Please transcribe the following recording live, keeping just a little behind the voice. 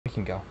We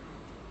can go.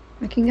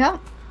 We can go.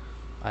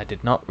 I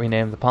did not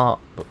rename the part,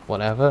 but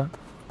whatever.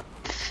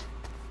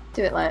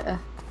 Do it later.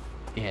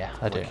 Yeah,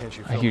 I do. can't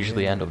you I fill me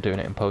usually in? end up doing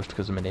it in post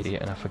because I'm an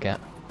idiot and I forget.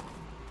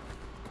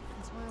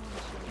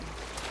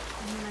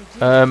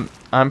 I'm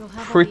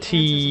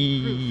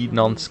pretty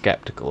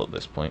non-skeptical at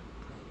this point.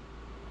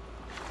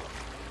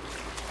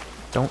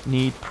 Don't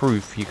need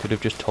proof, you could have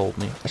just told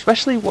me.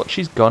 Especially what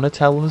she's gonna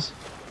tell us.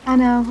 I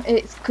know,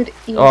 it could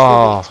easily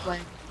Oh. be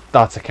explained.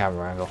 That's a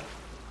camera angle.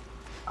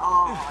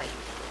 Oh,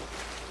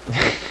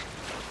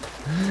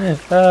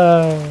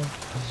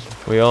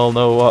 We all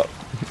know what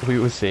we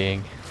were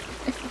seeing.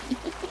 It's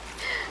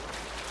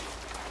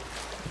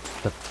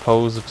the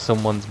pose of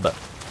someone's butt.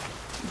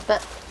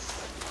 but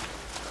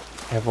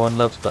Everyone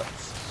loves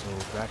butts. So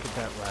back at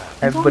that lab.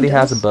 Everybody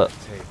has a does. butt.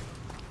 Tape.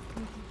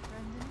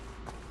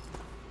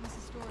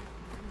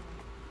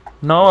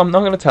 No, I'm not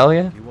going to tell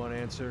you. If you want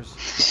answers,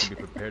 you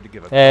can be prepared to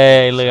give a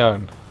Hey,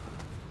 Leon.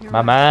 You're My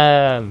right.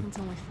 man. It's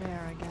only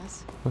fair, I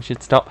guess. We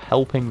should stop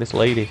helping this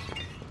lady.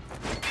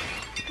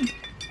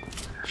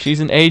 She's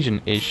an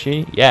agent, is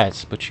she?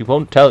 Yes, but she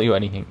won't tell you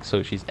anything,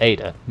 so she's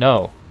Ada.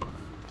 No.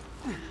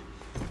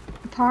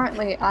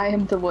 apparently I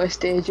am the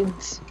worst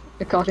agent,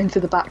 according to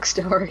the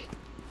backstory.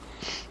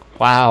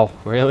 Wow,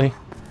 really?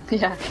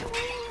 Yeah.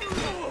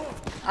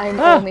 I'm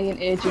Ah. only an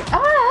agent.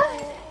 Ah!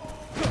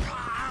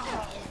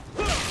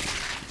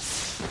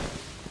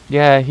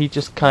 Yeah, he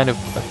just kind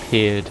of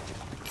appeared.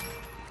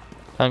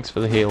 Thanks for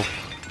the heal.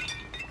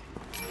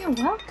 You're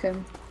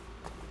welcome.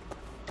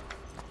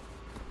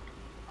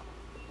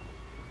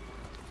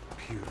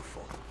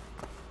 Beautiful.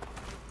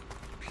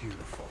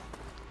 Beautiful.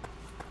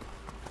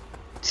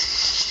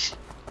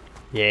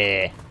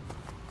 Yeah.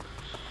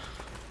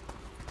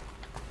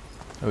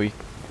 Are we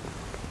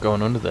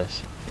going under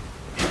this?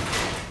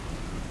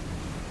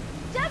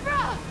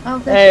 Deborah! Oh,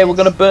 there Hey, she we're is.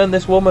 gonna burn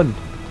this woman.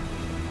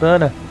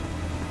 Burn her.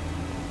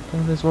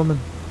 Burn this woman.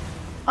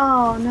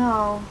 Oh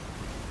no.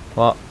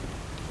 What?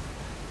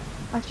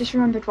 I've just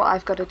remembered what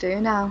I've got to do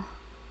now.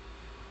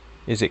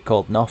 Is it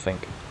called nothing?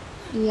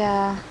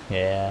 Yeah.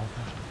 Yeah.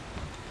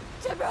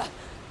 Deborah!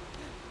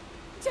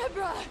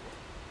 Deborah!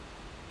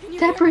 Can you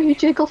Deborah, hear me? you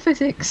jiggle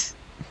physics.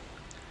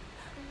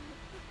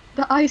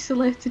 The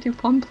isolated in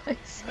one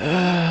place.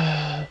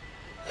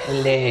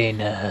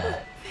 Elena.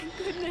 Thank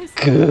goodness.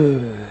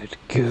 Good,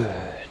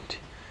 good.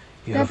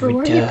 You have Deborah,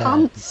 where are your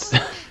returned. pants?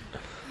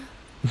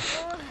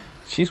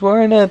 She's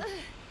wearing a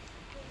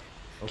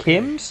Okay,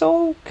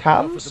 Kimsole? enough with the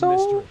Camsole?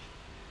 mystery.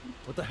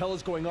 What the hell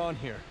is going on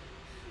here?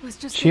 Let's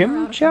just get her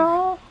out of here.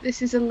 Chimchar?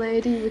 This is a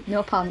lady with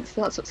no pants.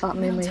 That's what's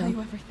happening, I'll tell you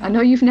Leon. everything. I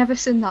know you've never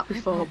seen that I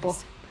before, but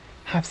promise.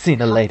 I've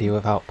seen a lady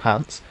without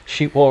pants.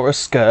 She wore a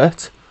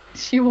skirt.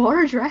 she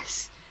wore a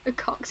dress, a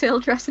cocktail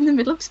dress in the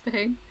middle of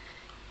Spain.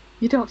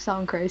 You don't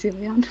sound crazy,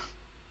 Leon.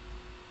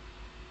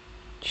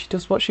 She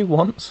does what she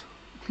wants.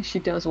 She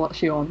does what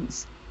she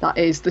wants. That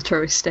is the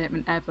truest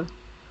statement ever.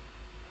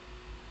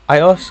 I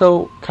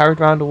also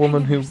carried around a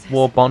woman who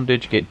wore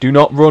bondage gear. Do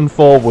not run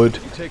forward.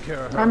 You take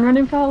care of her. I'm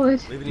running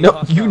forward. Leave any No,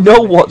 hostile you know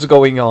information. what's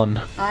going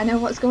on. I know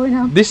what's going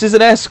on. This is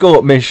an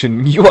escort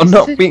mission. You are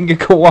not being a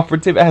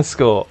cooperative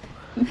escort.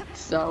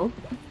 So,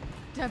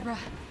 Deborah,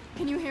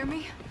 can you hear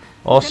me?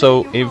 Also,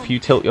 We're gonna get you if you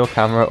tilt your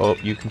camera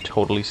up, you can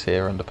totally see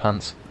her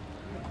underpants.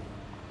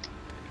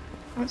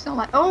 it's not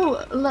like,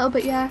 oh, a little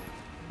bit, yeah.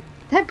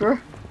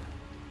 Deborah.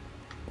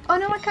 Oh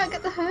no, I can't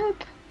get the herb.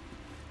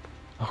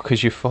 Oh,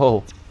 'cause you're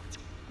full.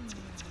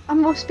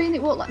 I'm more speed,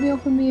 it won't let me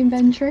open my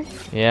inventory.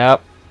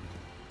 Yep.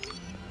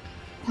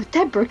 Oh,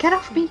 Deborah, get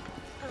off me.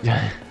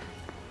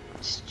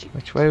 Stupid.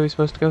 Which way are we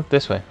supposed to go?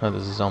 This way. Oh,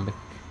 there's a zombie.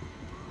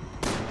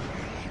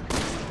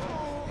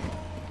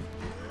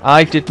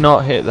 I did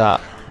not hit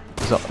that.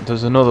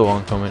 There's another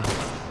one coming.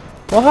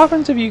 What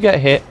happens if you get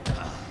hit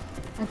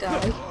I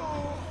die.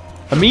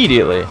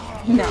 immediately?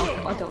 No,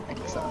 I don't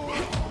think so.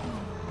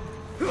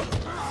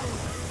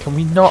 Can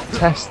we not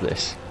test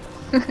this?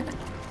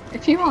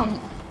 If you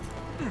want.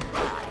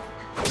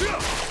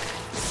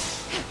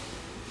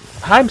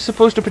 I'm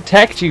supposed to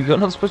protect you. You're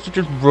not supposed to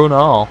just run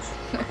off.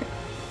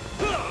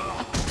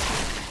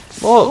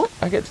 Look,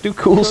 I get to do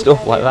cool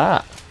stuff like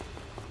that.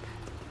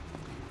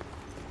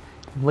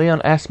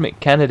 Leon S.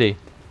 McKennedy.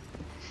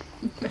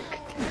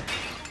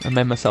 I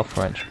made myself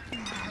French.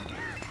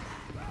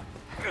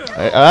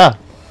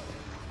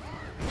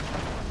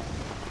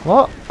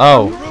 What?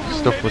 Oh,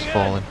 stuff was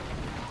falling.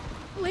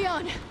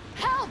 Leon,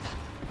 help!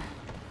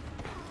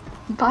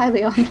 Bye,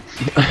 Leon.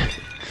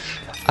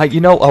 You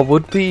know, I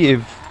would be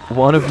if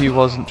one of you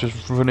wasn't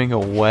just running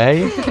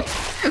away.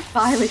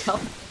 Bye, Leon.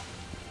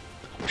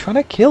 I'm trying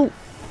to kill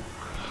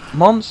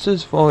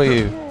monsters for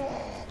you.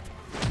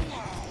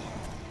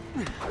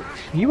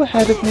 Are you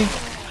ahead of me?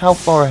 How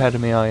far ahead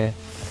of me are you?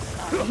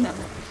 No.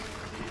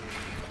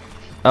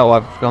 Oh,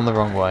 I've gone the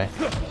wrong way.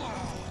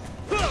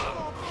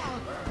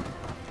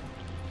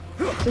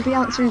 So the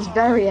answer is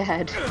very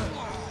ahead.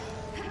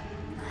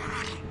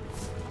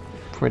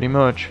 Pretty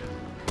much.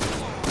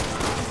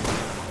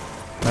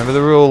 Remember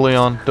the rule,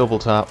 Leon. Double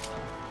tap.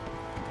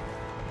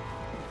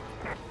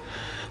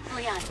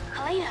 Leon,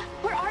 Helena,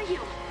 where are you? you?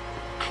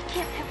 I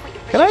can't pinpoint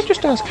your Can I position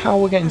just at ask all. how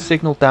we're getting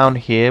signal down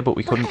here, but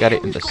we couldn't get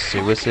it in the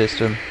sewer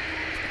system?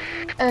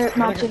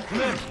 Magic.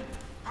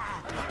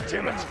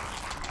 Damn it.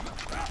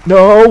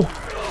 No!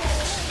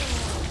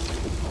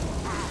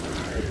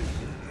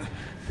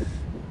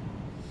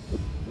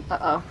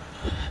 Uh-oh.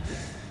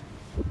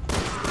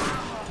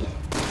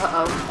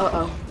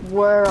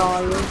 Where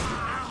are you?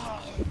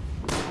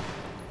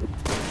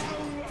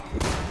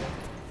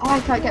 Oh, I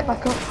can't get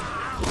back up.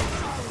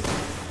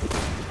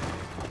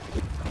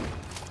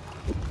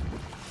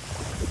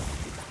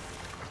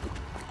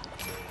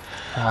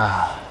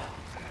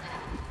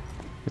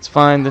 It's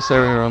fine, this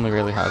area only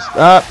really has...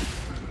 Ah!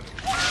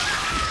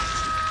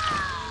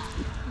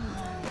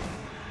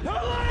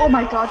 Oh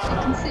my god, you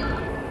can see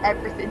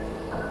everything.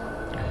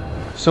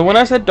 So when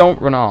I said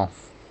don't run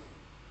off...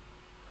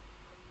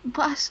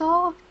 But I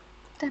saw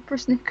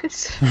Deborah's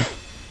knickers.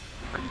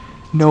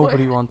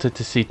 Nobody wanted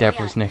to see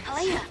Deborah's Elena, knickers.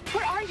 Elena,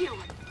 where are you?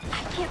 I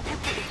can't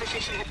pinpoint your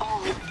position at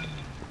all.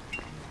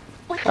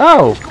 What the Oh!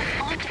 hell is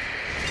going on?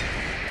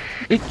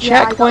 It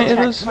Yeah, I got checkpointed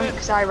us.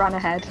 because I ran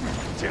ahead.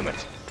 Damn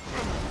it.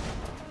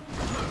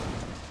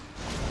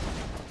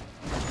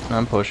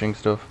 I'm pushing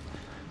stuff.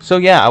 So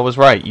yeah, I was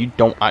right. You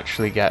don't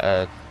actually get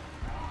a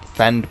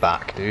fend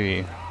back, do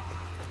you?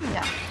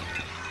 Yeah.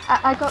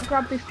 I got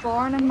grabbed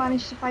before and I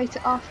managed to fight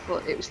it off,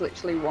 but it was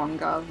literally one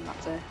go and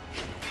that's it.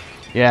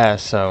 Yeah,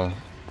 so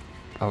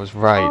I was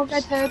right. Oh,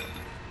 red herb.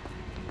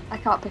 I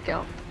can't pick it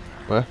up.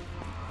 Where?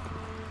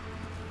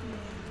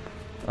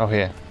 Oh,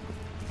 here.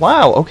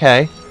 Wow,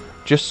 okay.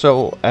 Just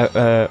so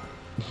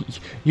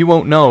you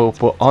won't know,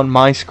 but on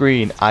my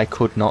screen I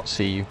could not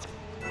see you.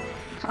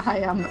 I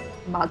am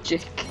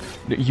magic.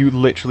 You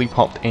literally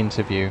popped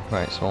into view.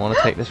 Right, so I want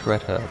to take this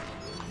red herb.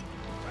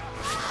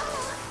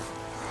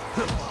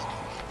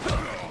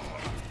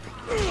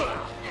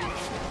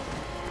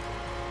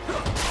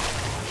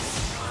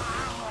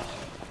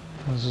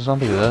 There's a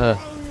zombie there.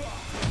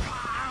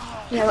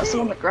 Yeah, that's the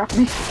one that grabbed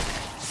me.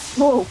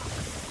 Whoa.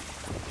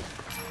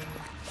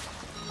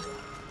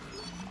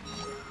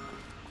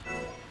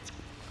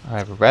 I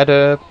have a red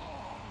herb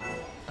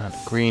and a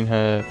green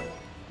herb.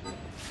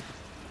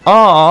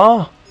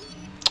 Ah,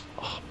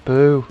 oh,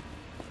 boo!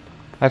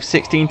 I have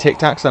 16 Tic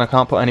Tacs and I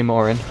can't put any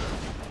more in.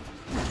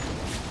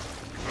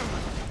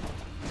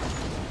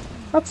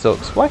 That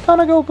sucks. Why can't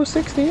I go up with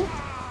 16?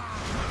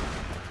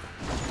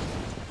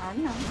 I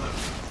don't know.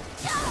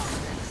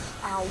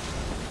 Ow.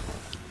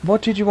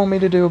 What did you want me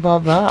to do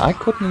about that? I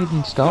couldn't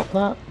even stop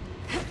that.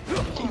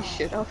 You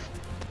should have.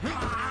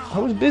 I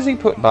was busy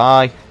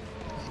bye.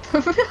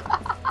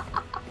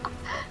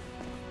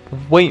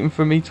 Waiting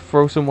for me to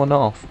throw someone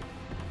off.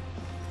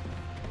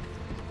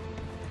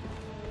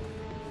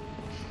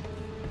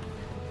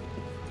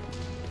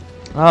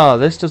 Ah,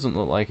 this doesn't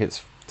look like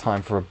it's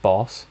time for a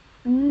boss.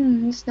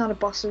 It's not a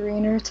boss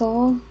arena at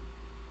all.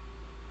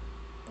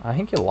 I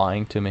think you're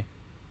lying to me.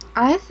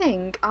 I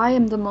think I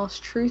am the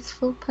most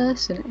truthful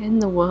person in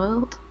the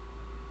world.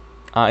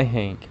 I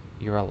think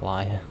you're a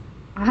liar.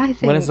 I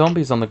think. When a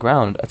zombie's on the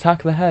ground,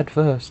 attack the head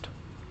first.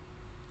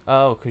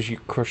 Oh, because you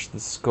crushed the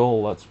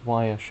skull, that's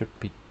why I should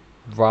be...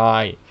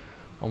 Right.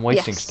 I'm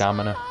wasting Yes.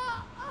 stamina.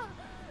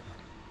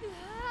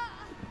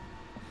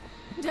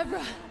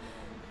 Deborah,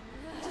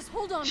 just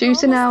hold on. Shoot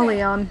we're her now, almost there.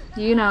 Leon.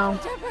 You know.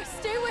 Deborah,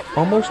 stay with me.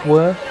 Almost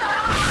were.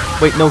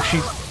 Wait, no,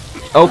 she's...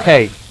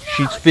 Okay,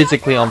 she's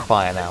physically on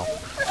fire now.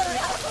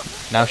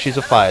 Now she's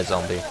a fire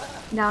zombie.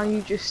 Now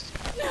you just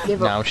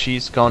give Now up.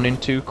 she's gone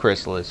into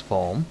Chrysalis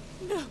form.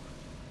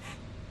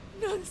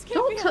 No, this can't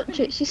Don't be touch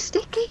happening. it. She's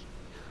sticky.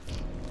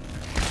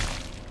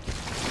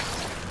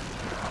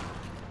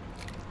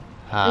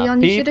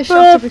 Leon, you Happy should have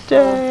shot her before.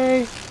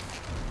 birthday!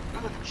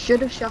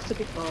 Should have shot her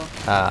before.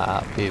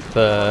 Happy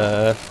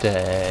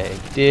birthday,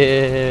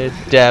 dear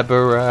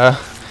Deborah.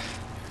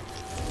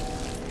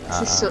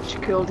 This is such a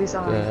cool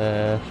design.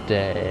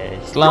 Birthday,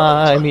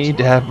 slimy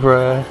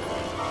Deborah.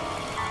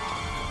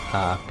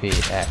 Happy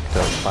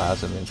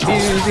ectoplasm,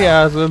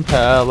 enthusiasm,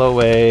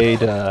 hello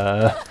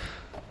Ada.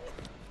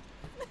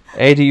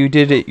 Ada, you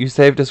did it. You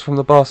saved us from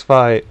the boss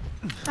fight.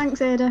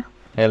 Thanks, Ada.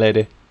 Hey,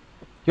 lady.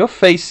 Your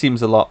face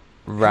seems a lot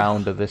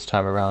rounder this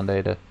time around,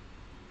 Ada.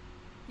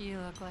 You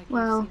look like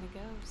Well. you've seen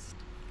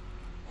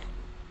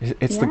a ghost.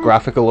 It's the Yeah.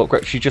 graphical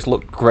upgrade. She just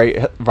looked great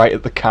right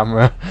at the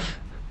camera.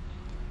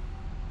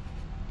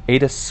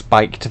 Ada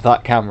spiked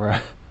that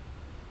camera.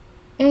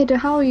 Ada,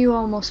 how are you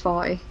almost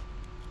 40?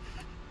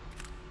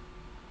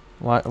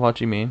 What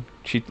do you mean?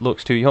 She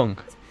looks too young.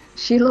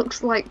 She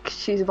looks like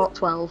she's about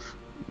 12.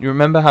 You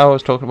remember how I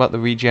was talking about the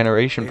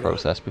regeneration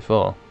process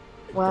before?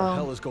 What the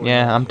hell Wow. is going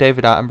Yeah, on? I'm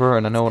David Attenborough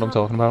and I know what I'm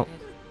talking about.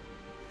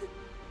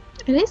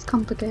 It is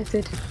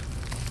complicated.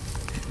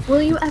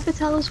 Will you ever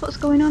tell us what's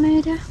going on,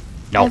 Ada?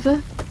 No.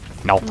 Ever?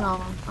 No.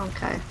 No.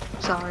 Okay.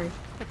 Sorry.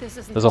 But this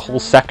isn't There's a the whole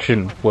time.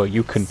 section where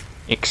you can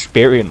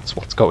experience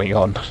what's going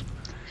on.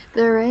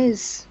 There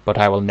is. But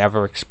I will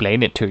never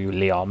explain it to you,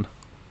 Leon.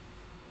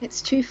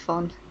 It's too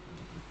fun.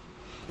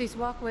 These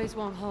walkways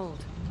won't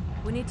hold.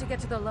 We need to get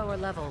to the lower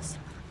levels.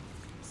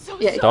 So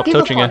Yeah, Stop give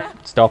up touching on it.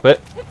 Stop it.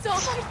 It's all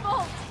my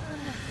fault.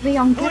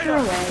 Leon, get her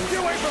away. Get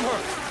away from her!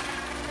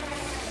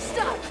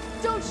 Stop!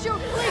 Don't shoot,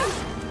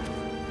 please!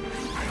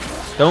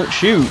 Don't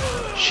shoot.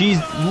 She's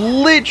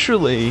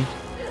literally...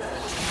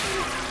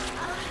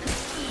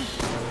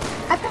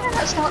 I better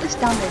not start this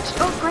damage.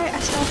 Oh great, I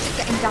started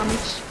getting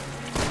damaged.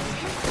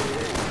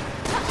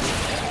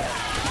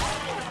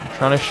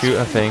 trying to shoot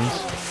her things.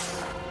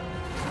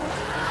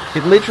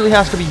 It literally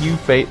has to be you,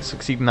 Fate,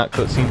 succeeding that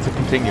cutscene to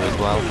continue as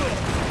well.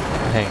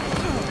 Hey.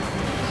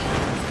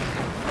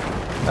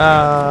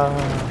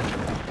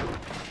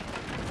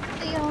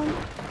 Leon.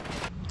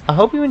 I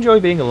hope you enjoy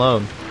being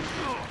alone.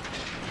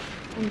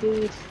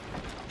 Indeed.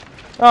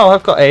 Oh,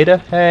 I've got Ada.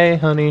 Hey,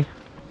 honey.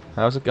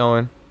 How's it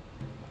going?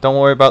 Don't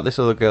worry about this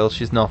other girl.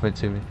 She's nothing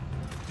to me.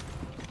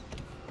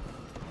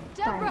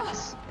 Deborah!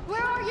 Thanks.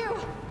 Where are you?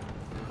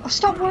 Oh,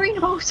 stop worrying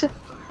about her.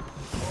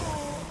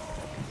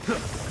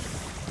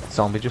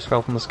 Zombie just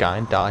fell from the sky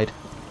and died.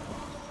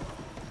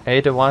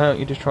 Ada, why aren't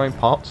you destroying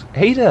pots?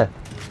 Ada!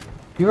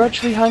 You're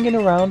actually hanging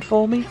around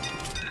for me?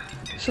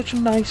 You're such a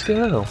nice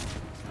girl.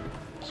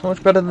 So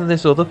much better than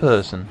this other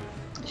person.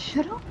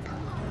 Shut up.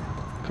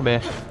 Come here.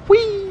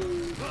 Whee!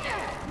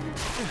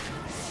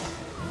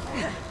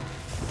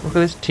 Look at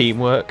this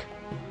teamwork.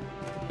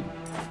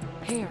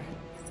 Here.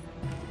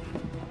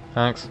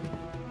 Thanks.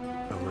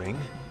 A ring?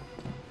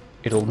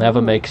 It'll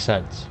never make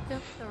sense.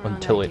 Just the wrong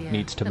Until it idea.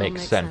 needs to It'll make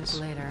sense.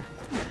 later.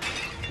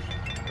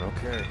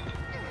 Okay.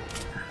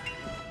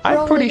 For I'm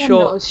all pretty Leon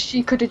sure... knows,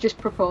 she could have just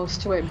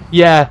proposed to him.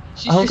 Yeah,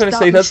 She's I'm just gonna that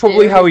say that's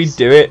probably how he'd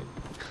mysterious.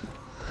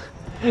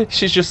 do it.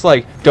 She's just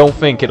like, don't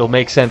think, it'll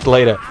make sense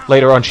later.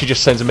 Later on, she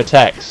just sends him a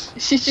text.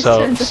 She just So,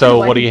 turns up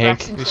so in what do you wedding think?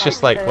 dress and It's she's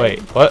just like, like, wait,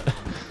 what?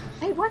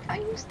 Hey, why can't I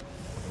use...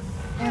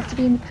 I have to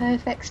be in the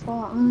perfect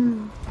spot.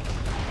 Mm.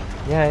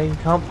 Yeah, you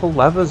can't pull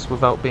levers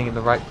without being in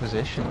the right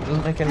position. It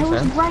doesn't make any I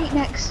was sense. right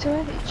next to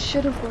it. It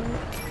should have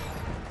worked.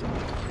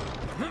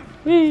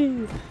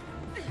 Whee!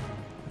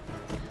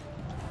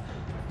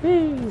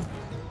 Whee!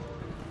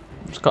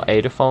 Just got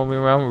Ada following me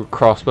around with a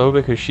crossbow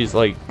because she's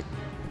like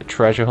a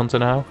treasure hunter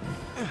now.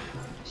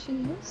 She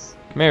is.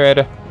 Come here,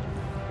 Ada.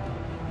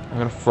 I'm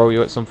gonna throw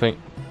you at something.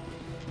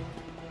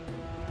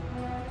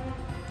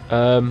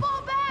 Fall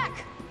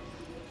back!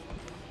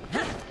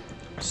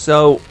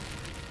 So,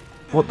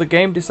 what the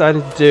game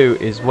decided to do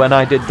is when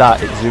I did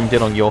that, it zoomed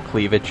in on your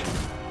cleavage.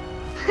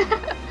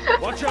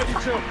 Watch out, you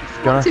two!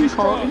 That's Gonna,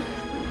 important.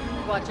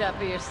 Watch out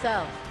for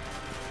yourself.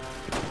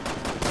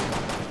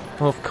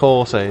 well, of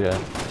course, Ada.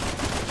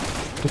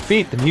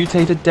 Defeat the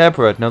mutated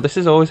Deborah. Now, this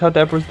is always how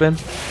Deborah's been.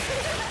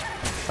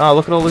 Oh,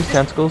 look at all these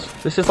tentacles.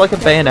 This is like a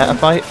Bayonetta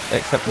fight,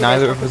 except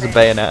neither of us are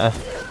Bayonetta.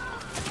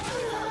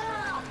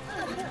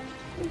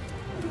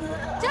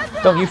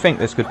 Don't you think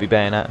this could be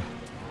Bayonetta?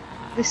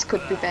 This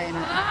could be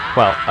Bayonetta.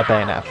 Well, a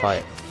Bayonetta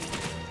fight.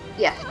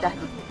 Yeah,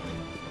 definitely.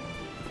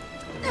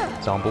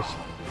 Zombies.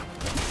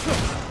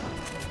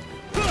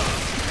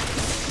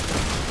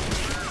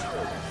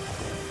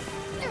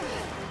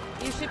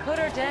 You should put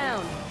her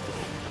down.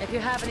 If you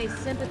have any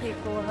sympathy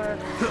for her.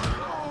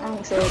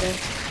 Thanks, Ada.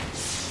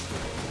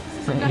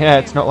 Yeah,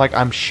 it's not like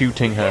I'm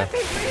shooting her.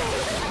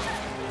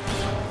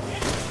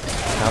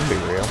 Can be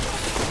real.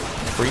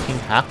 Freaking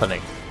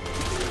happening.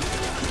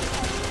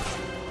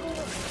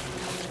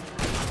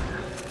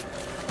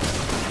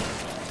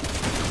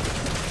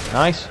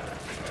 Nice.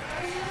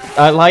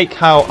 I like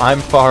how I'm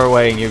far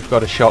away and you've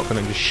got a shotgun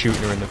and just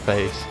shooting her in the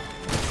face.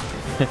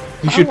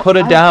 You should put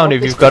her I down hope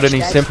if this you've got bitch any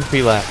dead.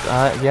 sympathy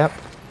left. Yep,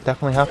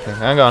 definitely happening.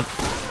 Hang on.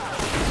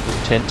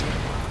 Tint.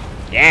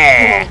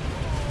 Yeah!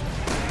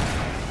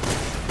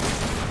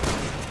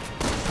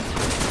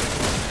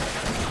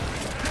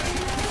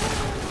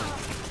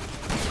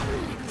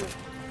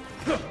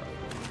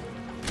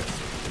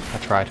 I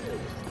tried.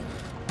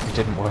 It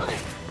didn't work.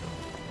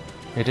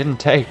 It didn't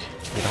take.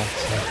 You don't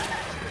say.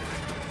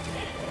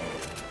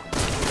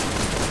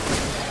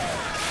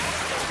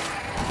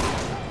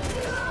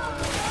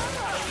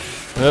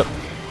 Yep.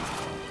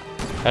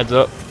 Heads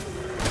up.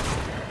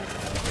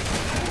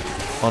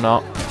 Or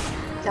not.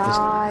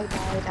 Die.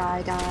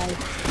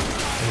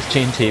 There's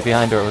TNT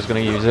behind her. I was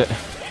going to use it.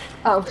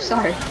 Oh,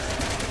 sorry.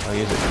 I'll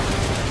use it.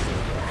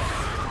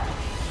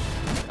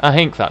 I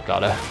think that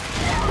got her.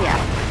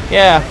 Yeah.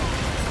 Yeah.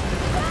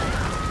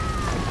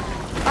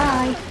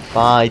 Bye.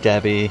 Bye,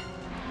 Debbie.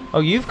 Oh,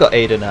 you've got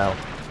Ada now.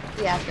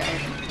 Yeah, I've got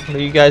it. What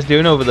are you guys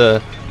doing over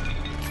there?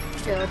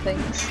 Girl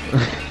things.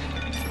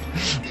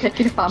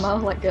 Picking up ammo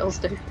like girls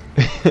do.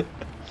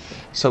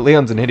 So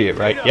Leon's an idiot,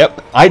 right?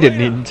 Yep. I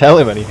didn't even tell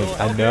him anything.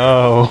 I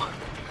know.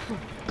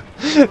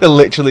 They're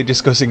literally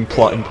discussing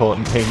plot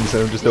important things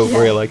and I'm just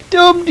over here like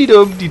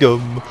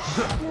dum-de-dum-de-dum.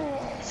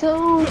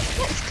 So,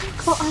 let's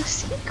talk about our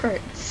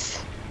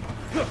secrets.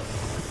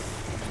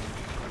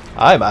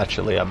 I'm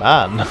actually a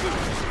man.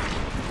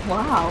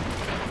 Wow.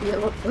 You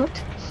look good.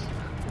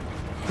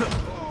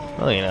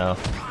 Well, you know.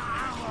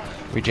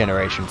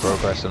 Regeneration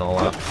progress and all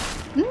that.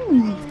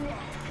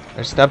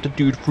 I stabbed a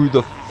dude through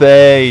the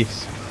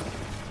face.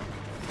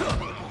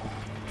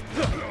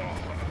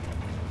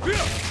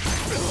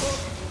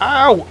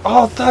 Ow!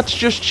 Oh, that's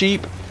just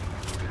cheap.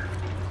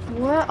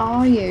 Whoa. Where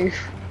are you?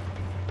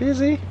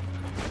 Busy.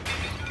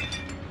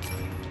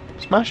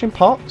 Smashing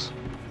pots.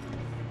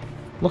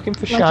 Looking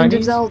for Legend of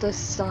shinies. Zelda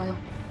style.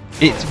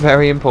 It's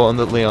very important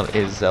that Leon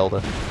is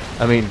Zelda.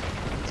 I mean,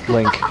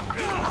 Link.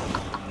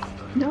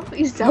 No,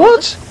 he's Zelda.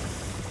 What?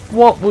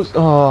 What was...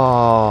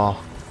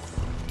 Oh.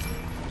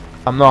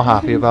 I'm not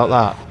happy about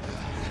that.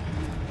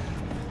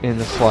 In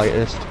the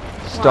slightest.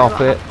 Stop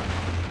Why? it.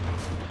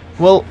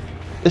 Well,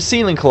 the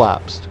ceiling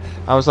collapsed.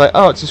 I was like,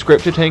 oh, it's a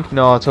scripted thing.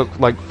 No, I took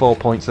like 4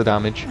 points of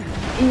damage.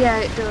 Yeah,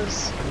 it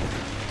does.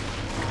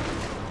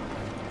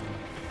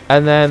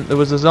 And then there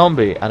was a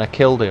zombie, and I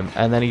killed him.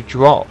 And then he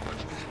dropped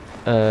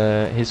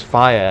his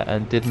fire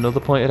and did another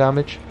point of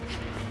damage.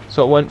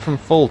 So it went from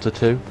full to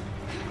 2.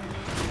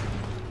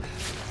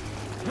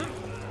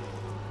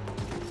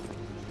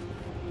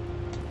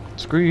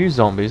 Screw you,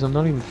 zombies. I'm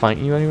not even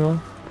fighting you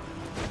anymore.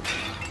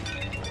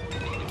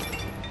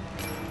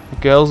 The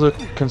girls are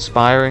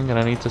conspiring, and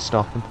I need to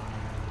stop them.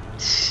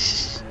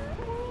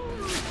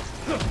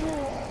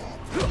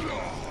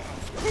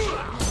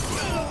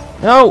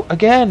 No!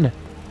 Again!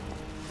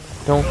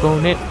 Don't go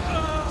in it.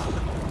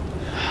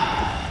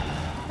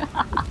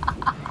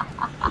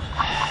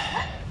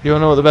 You wanna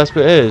know what the best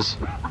bit is?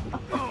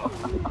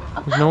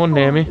 There's no one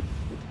near me.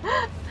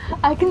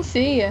 I can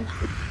see you.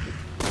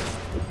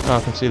 Oh,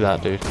 I can see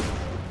that, dude.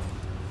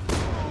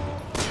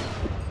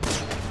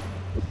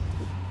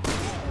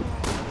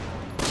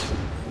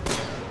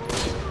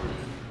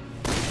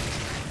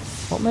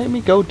 What made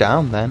me go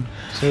down then?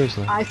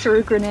 Seriously. I threw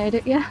a grenade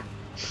at you.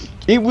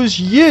 It was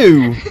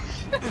you!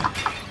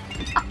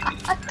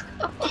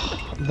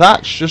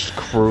 That's just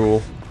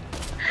cruel.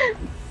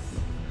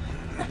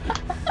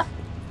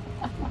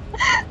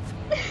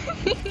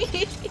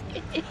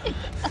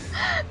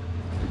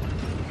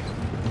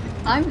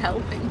 I'm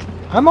helping.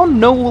 I'm on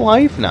no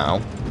life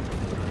now.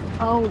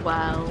 Oh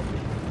well.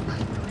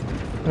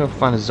 I'm gonna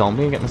find a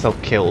zombie and get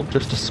myself killed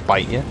just to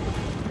spite you.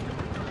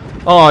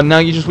 Oh, now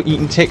you're just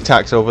eating Tic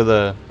Tacs over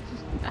there.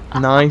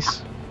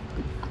 Nice.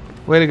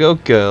 Way to go,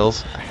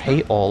 girls. I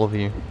hate all of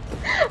you.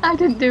 I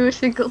didn't do a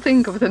single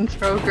thing other than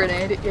throw a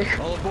grenade at you.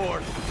 All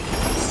aboard.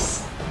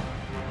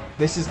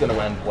 This is gonna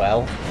end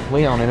well.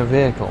 Leon in a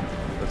vehicle.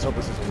 Let's hope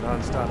this is a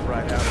non-stop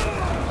ride out.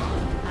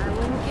 I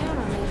wouldn't count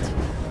on it.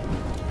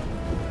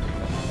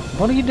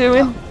 What are you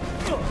doing?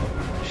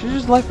 She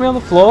just left me on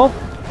the floor.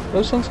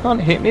 Those things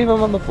can't hit me if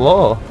I'm on the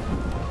floor.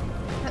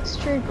 That's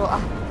true, but I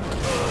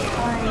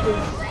kind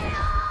of...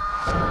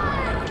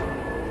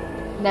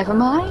 Never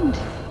mind.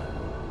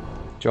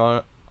 Do you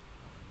want...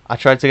 I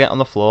tried to get on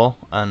the floor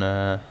and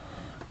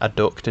I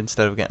ducked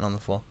instead of getting on the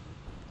floor.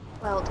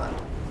 Well done.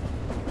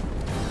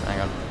 Hang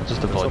on, I'll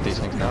just avoid these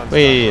things now. Non-stop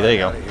Wait, there ride you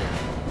go. out of here.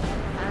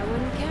 I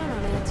wouldn't count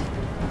on it.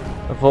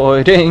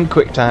 Avoiding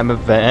quick time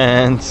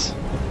events.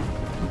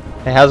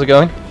 Hey, how's it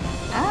going?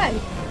 Hi.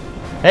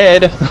 Hey,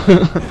 Ed.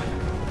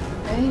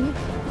 Hey.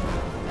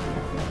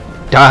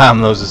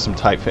 Damn, those are some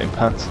tight-fitting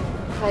pants.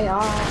 They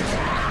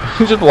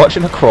are. Just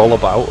watching her crawl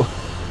about.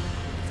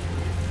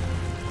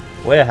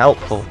 We're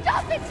helpful.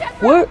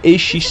 Where is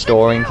she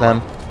storing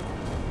them?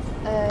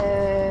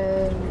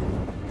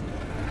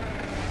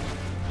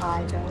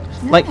 I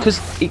don't know. Like, because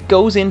it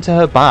goes into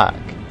her back.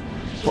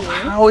 But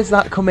how is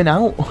that coming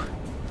out?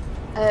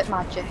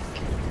 Magic.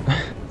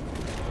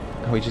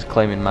 Are we just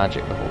claiming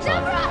magic the whole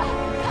time?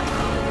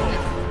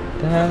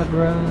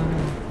 Deborah.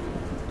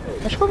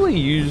 I should probably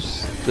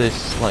use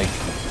this, like...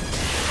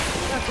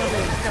 Stop telling me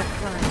to stop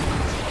crying.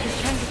 He's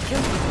trying to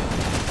kill me.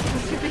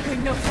 You're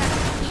making no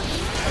sense.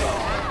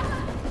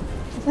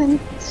 Then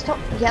stop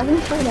yelling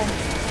for them.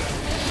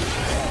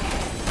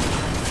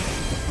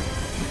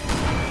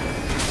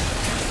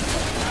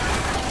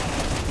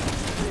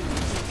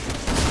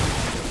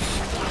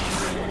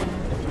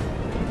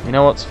 You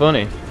know what's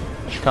funny?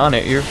 She can't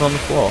hit you from the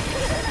floor.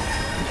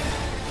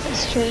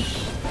 It's true.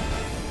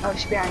 Oh,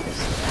 she's behind us.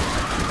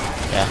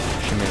 Yeah,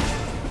 she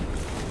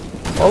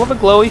moved. All of the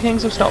glowy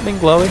things have stopped being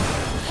glowy.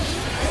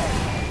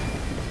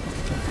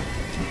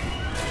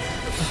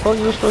 I thought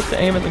you were supposed to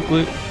aim at the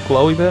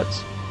glowy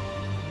bits.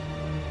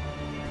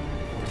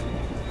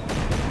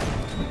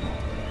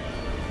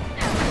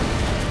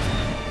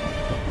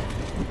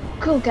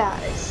 Cool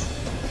guys.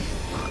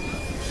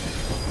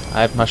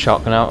 I had my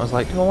shotgun out. I was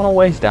like, do I want to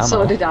waste ammo?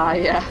 So did I,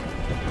 yeah.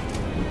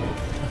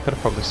 I could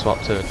have probably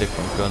swapped to a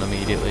different gun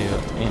immediately,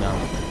 but you know.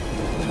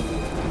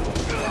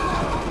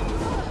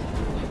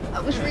 I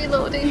was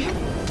reloading.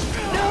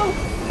 No!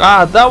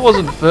 Ah, that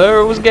wasn't fair.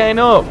 I was getting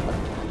up.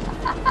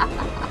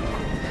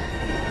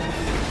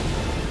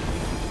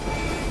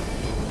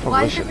 Why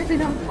Probably is should.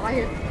 everything on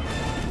fire?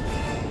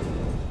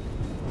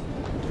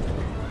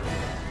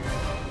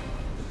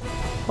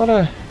 What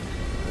a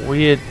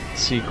weird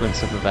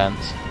sequence of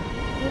events.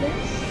 It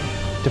is.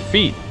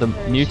 Defeat the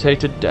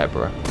mutated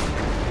Deborah.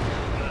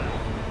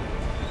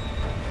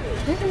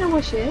 I don't even know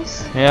where she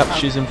is. Yep, Oh.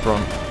 she's in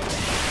front.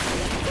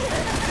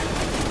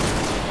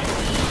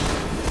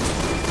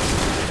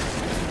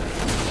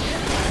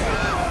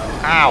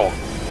 Ow!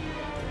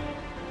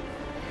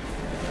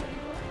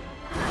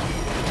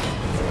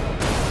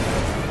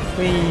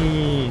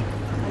 Whee!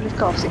 And of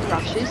course it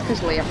crashes because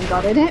Liam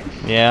got in it.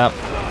 Yeah.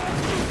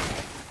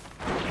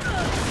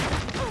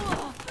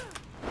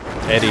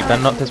 Eddie, you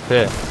better not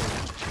disappear.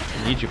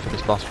 I need you for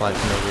this boss fight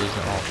for no reason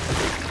at all.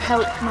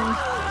 Help me.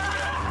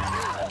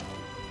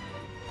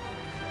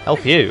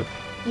 Help you?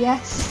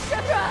 Yes.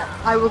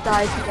 I will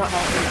die if you don't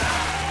help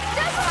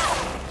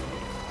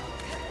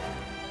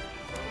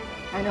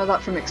me. I know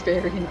that from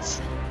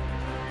experience.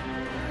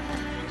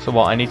 So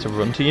what, I need to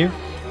run to you?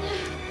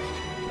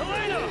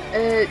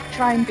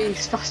 Try and be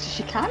as fast as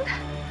you can.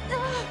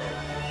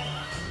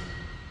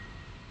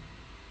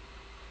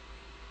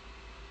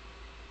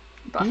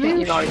 But I think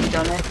you've already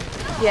done it.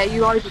 Yeah,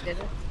 you already did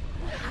it.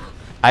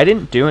 I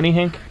didn't do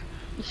anything.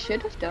 You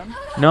should have done.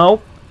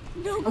 No.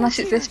 No more Unless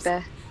it's this tears.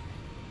 bear.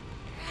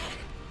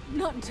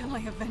 Not until I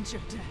avenge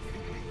your death.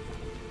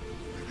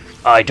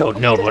 I don't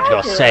know what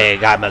you're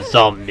saying, I'm a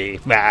zombie.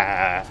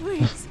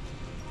 Please,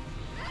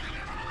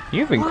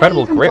 You have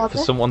incredible even grip for bother?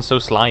 someone so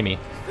slimy.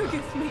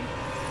 forgive me.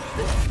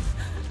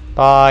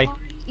 Bye. Why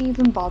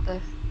even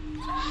bother?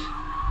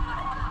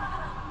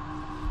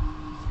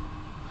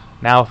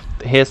 Now,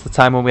 here's the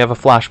time when we have a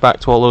flashback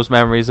to all those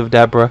memories of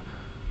Deborah.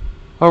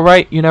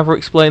 Alright, you never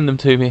explained them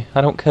to me.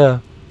 I don't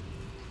care.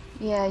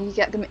 Yeah, you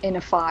get them in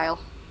a file.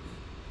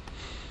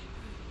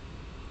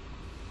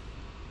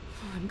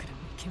 I'm gonna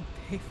make him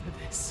pay for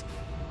this.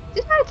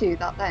 Did I do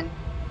that then?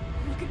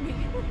 Look at me.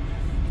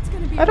 It's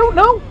gonna be I don't okay.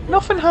 know.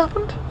 Nothing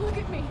happened. Look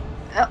at me.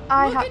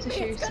 I Look had at to me.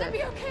 shoot It's gonna her.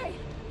 be okay.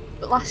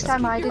 But last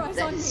time I keep did your eyes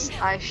on this, me.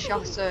 I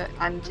shot her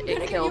and We're it gonna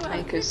get killed you me out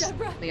of here, because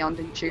Deborah. Leon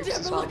didn't shoot as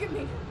Deborah, well. look at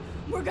me.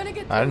 We're gonna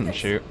get I through didn't this.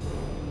 shoot.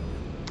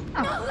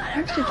 Oh,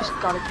 you should have just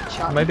got a good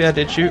shot. Maybe I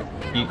did shoot.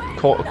 You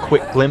caught a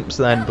quick glimpse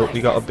then, but we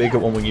got a bigger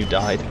one when you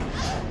died.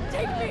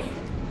 Take me.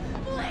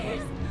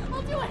 Please.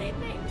 I'll do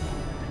anything.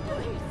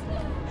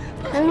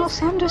 Please. Colonel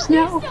Sanders,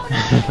 no.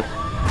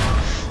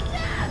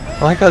 I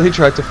like how they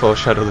tried to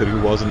foreshadow that he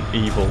wasn't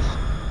evil.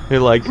 They're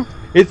like,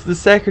 it's the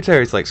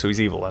secretary. It's like, so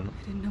he's evil then.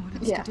 I didn't know what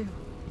else Yeah. to do.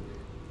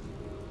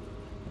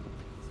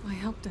 So I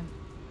helped him.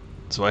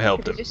 So I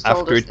helped Could've him just told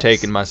after us he'd this.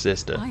 taken my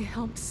sister. I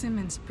helped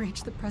Simmons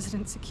breach the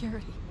president's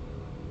security.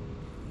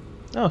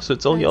 Oh, so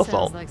it's all your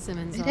fault. Like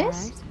Simmons, It all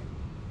is?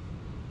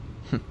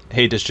 right.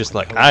 Ada's just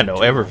like, I know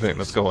everything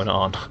that's going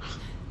on.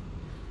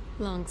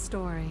 Long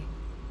story.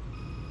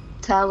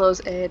 Tell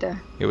us,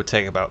 Ada. It would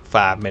take about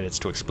 5 minutes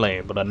to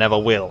explain, but I nenever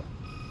will.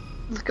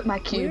 Look at my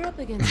We're cube. up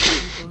against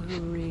people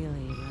who really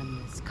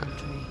run this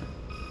country.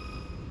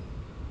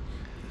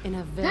 In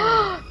a very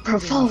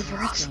Revolver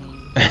dangerous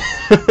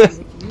Oswald.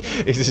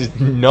 game. This is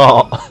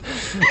not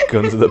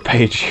Guns of the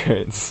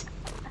Patriots.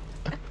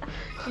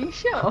 Are you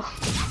sure?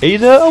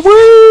 Ada,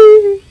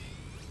 away!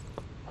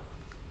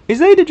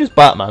 Is Ada just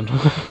Batman?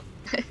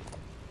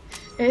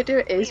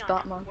 Ada is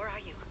Batman. Where are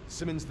you?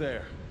 Simmons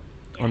there.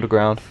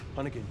 Underground.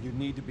 Hunnigan, you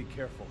need to be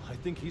careful. I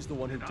think he's the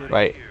one who did it.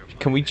 Right,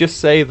 can we just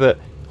say that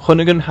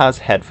Hunnigan has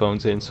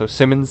headphones in, so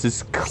Simmons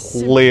is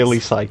clearly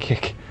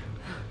psychic.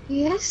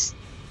 Yes.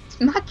 It's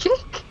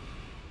magic.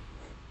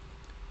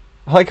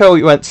 I like how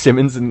he went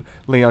Simmons and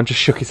Leon just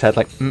shook his head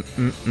like,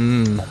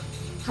 mm.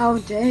 How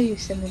dare you,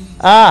 Simmons?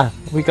 Ah,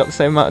 we got the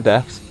same amount of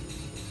deaths.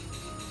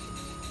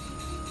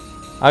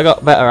 I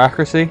got better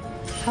accuracy.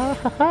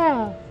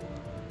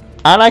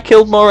 And I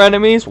killed more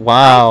enemies.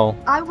 Wow.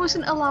 I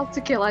wasn't allowed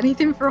to kill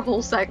anything for a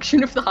whole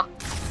section of that.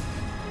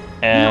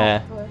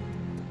 I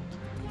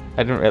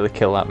didn't really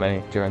kill that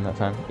many during that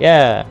time.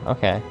 Yeah,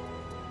 okay.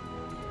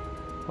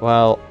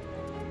 Well,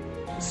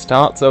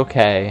 start's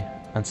okay,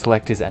 and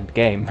select his end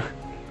game.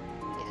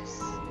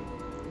 Yes.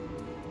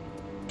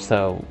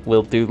 So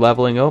we'll do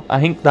leveling up. I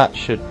think that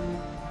should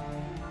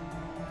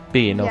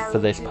be enough Yeah, for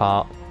we'll this do.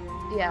 part.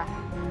 Yeah.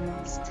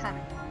 It's 10.